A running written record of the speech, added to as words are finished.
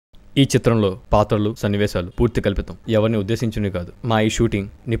ఈ చిత్రంలో పాత్రలు సన్నివేశాలు పూర్తి కల్పితం, ఎవరిని ఉద్దేశించినవి కాదు. మా ఈ షూటింగ్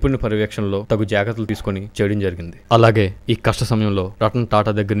నిపుణుల పర్యవేక్షణలో తగు జాగ్రత్తలు తీసుకుని చేయడం జరిగింది. అలాగే ఈ కష్ట సమయంలో రతన్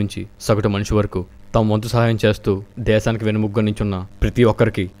టాటా దగ్గర నుంచి సగటు మనిషి వరకు తమ వంతు సహాయం చేస్తూ దేశానికి వెనుముగ్గా నించున్న ప్రతి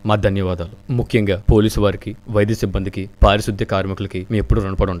ఒక్కరికి మా ధన్యవాదాలు. ముఖ్యంగా పోలీసు వారికి, వైద్య సిబ్బందికి, పారిశుద్ధ్య కార్మికులకి మేము ఎప్పుడూ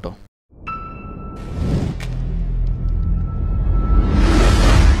రుణపడి ఉంటాం.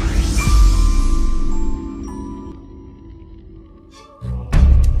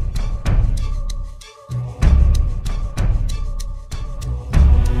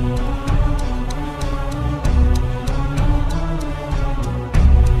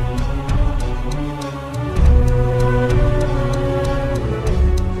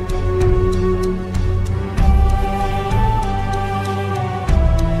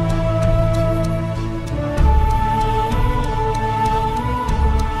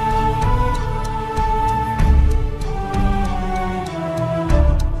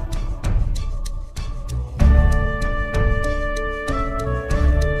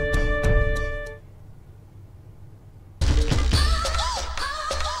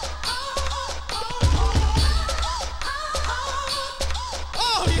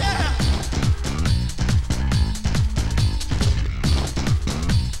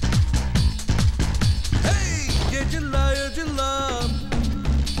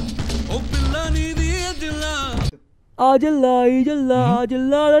 ఆ జిల్లా ఈ జిల్లా ఆ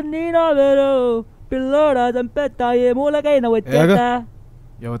జిల్లాలన్నీ నా వేరు పిల్లోడా చంపేస్తా ఏ మూలకైనా వచ్చేస్తా.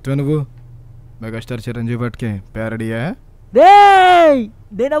 ఎవరు నువ్వు? మెగాస్టార్ చిరంజీవి పట్టుకే ప్యారడియా?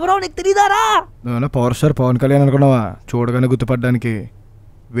 నేనెవరో నీకు తెలియదారా? నువ్వు పవర్ స్టార్ పవన్ కళ్యాణ్ అనుకున్నావా? చూడగానే గుర్తుపడ్డానికి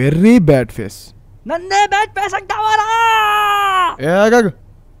వెరీ బ్యాడ్ ఫేస్. నన్నే బ్యాడ్ ఫేస్ అంటావారా?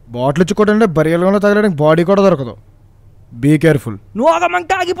 బాటిల్ ఇచ్చుకోవడం బరియలుగా తగలడానికి బాడీ కూడా దొరకదు. Be careful. నువ్వు ఒక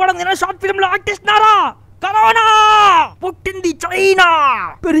మంట ఆగిపోవడం నేను షార్ట్ ఫిల్మ్ లో ఆర్టిస్ట్నారా? కరోనా పుట్టింది చైనా,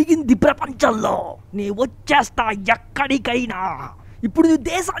 పెరిగింది ప్రపంచంలో. నీ వచ్చేస్తా ఎక్కడికైనా. ఇప్పుడు నీ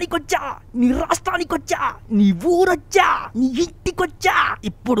దేశానికి వచ్చా, నీ రాష్ట్రానికి వచ్చా, నీ ఊరొచ్చా, నీ ఇంటికొచ్చా.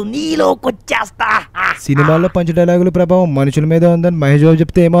 ఇప్పుడు నీలోకొచ్చేస్తా. సినిమాల్లో పంచ డైలాగుల ప్రభావం మనుషుల మీద ఉందని మహేష్ బాబు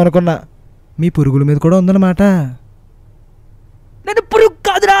చెప్తే ఏమో అనుకున్నా, మీ పురుగుల మీద కూడా ఉందన్నమాట. నేను పురుగు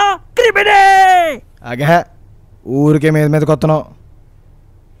కాదురా, క్రిమినే. అగే ఊరికే మీద మీద కొత్తనావు.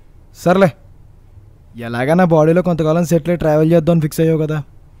 సర్లే, ఎలాగా నా బాడీలో కొంతకాలం సెటిల్ అయ్యి ట్రావెల్ చేద్దామని ఫిక్స్ అయ్యావు కదా,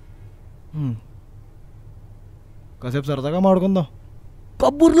 కాసేపు సరదాగా మాడుకుందాం.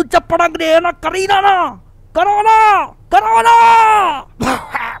 కబుర్లు చెప్పడానికి నేను కరీనానా? కరోనా కరోనా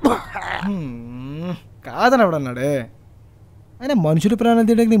కాదని ఎవడన్నాడే? అయినా మనుషులు ప్రాణాలు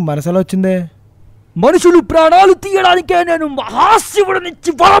తీయడానికి నీకు మనసులో వచ్చిందే? మనుషులు ప్రాణాలు తీయడానికే నేను మహాశివుడు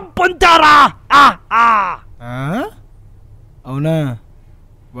నుంచి వరం పొందారా. అవునా?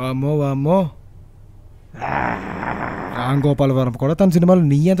 వామ్మో వామ్మో. రామ్ గోపాల్ వర్మ కూడా తన సినిమాలో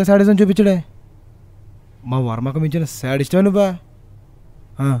నీ ఎంత శాడిజం చూపించడే. మా వర్మకు మించిన శాడిస్టే నువ్వా?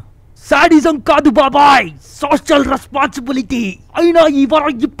 శాడిజం కాదు బాబాయ్, సోషల్ రెస్పాన్సిబిలిటీ. అయినా ఈ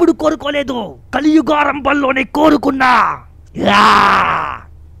వరం ఇప్పుడు కోరుకోలేదు, కలియుగారంభంలోనే కోరుకున్నా.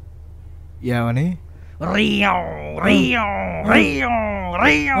 ఏమని?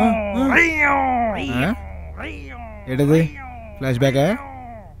 ఏంటది? ఫ్లాష్ బ్యాకా?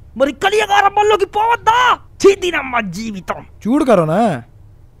 మరి కలియుగారంభంలోకి పోవద్దా? చేతినమ్మ జీవితం. చూడు కరోనా,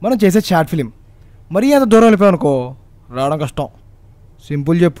 మనం చేసే షార్ట్ ఫిలిం మరీ అంత దూరం వెళ్ళిపోయానుకో రావడం కష్టం.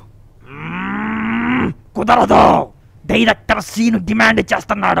 సింపుల్ చెప్పు. కుదరదు, డైరెక్టర్ సీను డిమాండ్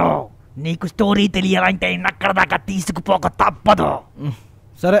చేస్తున్నాడు. నీకు స్టోరీ తెలియాలంటే అక్కడ దాకా తీసుకుపోక తప్పదు.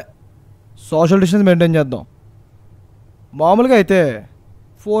 సరే, సోషల్ డిస్టెన్స్ మెయింటైన్ చేద్దాం. మామూలుగా అయితే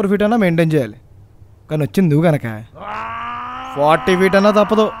 4 feet అన్నా మెయింటైన్ చేయాలి, కానీ వచ్చింది నువ్వు కనుక 40 feet అన్నా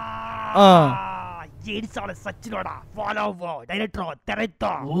తప్పదు.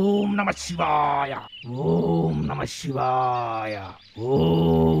 ఓం నమ శివాయ, ఓం నమ శివాయ,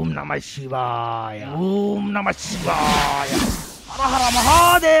 ఓం నమ శివాయ, ఓం నమ శివాయ. హర హర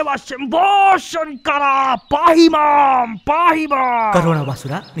మహాదేవ శంభో శంకర, పాహిమాం పాహిమాం. కరోనా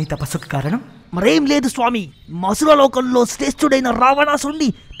వాసురా, నీ తపస్సుకు కారణం? మరేం లేదు స్వామి, మసుల లోకంలో శ్రేష్ఠుడైన రావణాసురుణ్ణి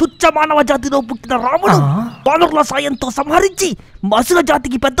తుచ్చ మానవ జాతిలో పుట్టిన రాముడు వానరుల సాయంతో సంహరించి మసుల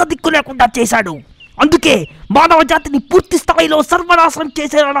జాతికి పెద్ద దిక్కు లేకుండా చేశాడు. అందుకే మానవ జాతిని పూర్తి స్థాయిలో సర్వనాశనం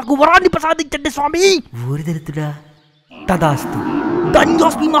చేసేలా నాకు వరాన్ని ప్రసాదించండి స్వామి. ఊరి దరిద్రుడా, తదాస్తు.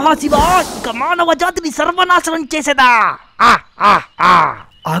 ధన్యోస్మి మహాశివ, ఇక మానవ జాతిని సర్వనాశనం చేసేదా.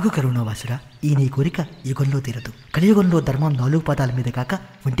 ఆగు కరోనా వాసురా, ఈ నీ కోరిక యుగంలో తీరదు. కలియుగంలో ధర్మం 4 పాదాల మీద కాక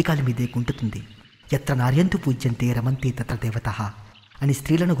ఒంటికాల మీదే కుంటుతుంది. ఎత్ర నార్యంతు పూజ్యంతే రమంతే తత్ర దేవతః అని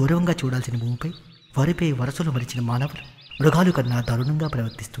స్త్రీలను గౌరవంగా చూడాల్సిన భూమిపై వారిపై వరసలు మరిచిన మానవులు మృగాలు కన్నా దారుణంగా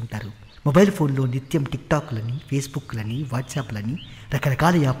ప్రవర్తిస్తుంటారు. మొబైల్ ఫోన్లో నిత్యం టిక్టాక్లని, ఫేస్బుక్లని, వాట్సాప్లని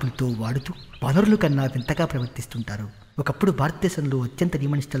రకరకాల యాప్లతో వాడుతూ వనరుల కన్నా వింతగా ప్రవర్తిస్తుంటారు. ఒకప్పుడు భారతదేశంలో అత్యంత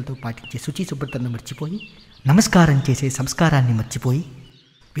నియమనిష్టలతో పాటించే శుచి శుభ్రతను మర్చిపోయి, నమస్కారం చేసే సంస్కారాన్ని మర్చిపోయి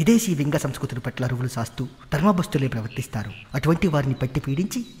విదేశీ వింగ సంస్కృతుల పట్ల అరువులు సాస్తూ ధర్మభస్తులే ప్రవర్తిస్తారు. అటువంటి వారిని పట్టి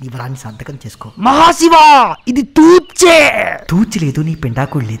పీడించి నీ వరాన్ని సార్థకం చేసుకో. మహాశివ, ఇది తూచే. తూచి లేదు, నీ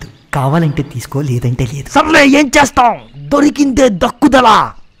పెండాకుడు లేదు. కావాలంటే తీసుకో, లేదంటే లేదు. సర్లే, ఏం చేస్తాం, దొరికిందే దక్కుదలా.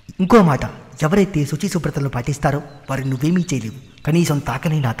 ఇంకో మాట, ఎవరైతే శుచి శుభ్రతలు పాటిస్తారో వారిని నువ్వేమీ చేయలేవు, కనీసం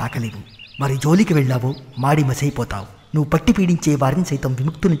తాకనైనా తాకలేవు. వారి జోలికి వెళ్ళావో మాడి మసైపోతావు. నువ్వు పట్టి పీడించే వారిని సైతం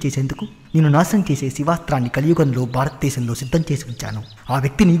విముక్తులు చేసేందుకు నేను నాశనం చేసే శివాస్త్రాన్ని కలియుగంలో భారతదేశంలో సిద్ధం చేసి ఉంచాను. ఆ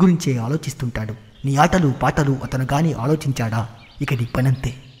వ్యక్తి నీ గురించే ఆలోచిస్తుంటాడు. నీ ఆటలు పాటలు అతను గాని ఆలోచించాడా, ఇక నీ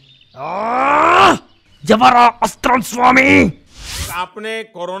పనంతే. ఎవరా అస్త్రం స్వామి? आपने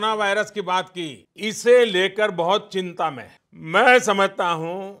कोरोना वायरस की बात की, इसे लेकर बहुत चिंता में। मैं समझता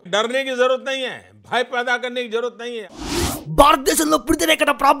हूँ डरने की जरूरत नहीं है, भय पैदा करने की जरूरत नहीं है। భారతదేశంలో పుడితేనే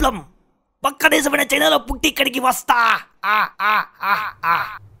కదా ప్రాబ్లం. పక్క దేశమైన చైనాలో పుట్టి ఇక్కడికి వస్తా.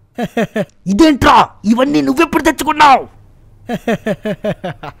 ఇదేంట్రా, ఇవన్నీ నువ్వెప్పుడు తెచ్చుకున్నావు?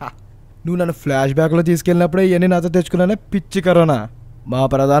 నువ్వు నన్ను ఫ్లాష్ బ్యాక్లో తీసుకెళ్ళినప్పుడే ఇవన్నీ నాతో తెచ్చుకున్నానే పిచ్చి కరోనా. మా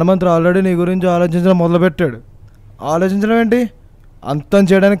ప్రధానమంత్రి ఆల్రెడీ నీ గురించి ఆలోచించడం మొదలుపెట్టాడు. ఆలోచించడం ఏంటి, అంతం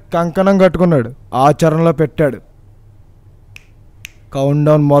చేయడానికి కంకణం కట్టుకున్నాడు, ఆచరణలో పెట్టాడు. కౌంట్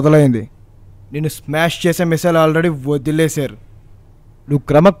డౌన్ మొదలైంది. నిన్ను స్మాష్ చేసే మిసైల్ ఆల్రెడీ వదిలేశారు. నువ్వు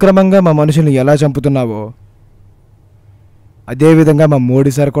క్రమక్రమంగా మా మనుషుల్ని ఎలా చంపుతున్నావో అదేవిధంగా మా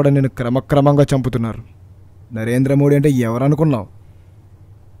మోడీ సార్ కూడా నేను క్రమక్రమంగా చంపుతున్నారు. నరేంద్ర మోడీ అంటే ఎవరనుకున్నావు?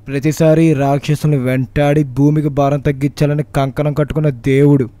 ప్రతిసారి రాక్షసులను వెంటాడి భూమికి భారం తగ్గించాలని కంకణం కట్టుకున్న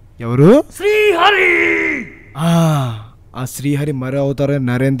దేవుడు ఎవరు? శ్రీహరి. ఆ శ్రీహరి మరో అవతారం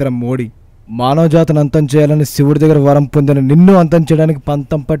నరేంద్ర మోడీ. మానవ జాతిని అంతం చేయాలని శివుడి దగ్గర వరం పొందిన నిన్ను అంతం చేయడానికి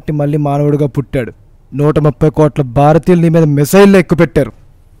పంతం పట్టి మళ్ళీ మానవుడిగా పుట్టాడు. 130 కోట్ల భారతీయులు నీ మీద మిసైళ్ళు ఎక్కుపెట్టారు.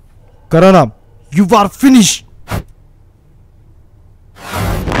 Corona, you are finish.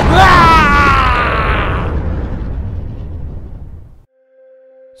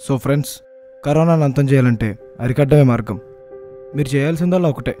 So friends, కరోనాను అంతం చేయాలంటే అరికట్టమే మార్గం. మీరు చేయాల్సిందల్లా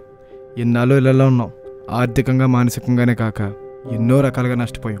ఒకటే. ఎన్నాళ్ళు ఇళ్ళల్లో ఉన్నాం. ఆర్థికంగా మానసికంగానే కాక ఎన్నో రకాలుగా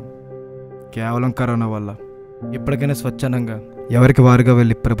నష్టపోయాం కేవలం కరోనా వల్ల. ఇప్పటికైనా స్వచ్ఛందంగా ఎవరికి వారుగా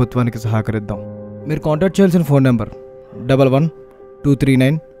వెళ్ళి ప్రభుత్వానికి సహకరిద్దాం. మీరు కాంటాక్ట్ చేయాల్సిన ఫోన్ నెంబర్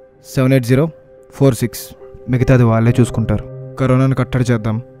 1123978046. మిగతాది వాళ్ళే చూసుకుంటారు. కరోనాను కట్టడి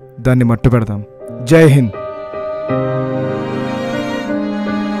చేద్దాం, దాన్ని మట్టు పెడదాం. జై హింద్.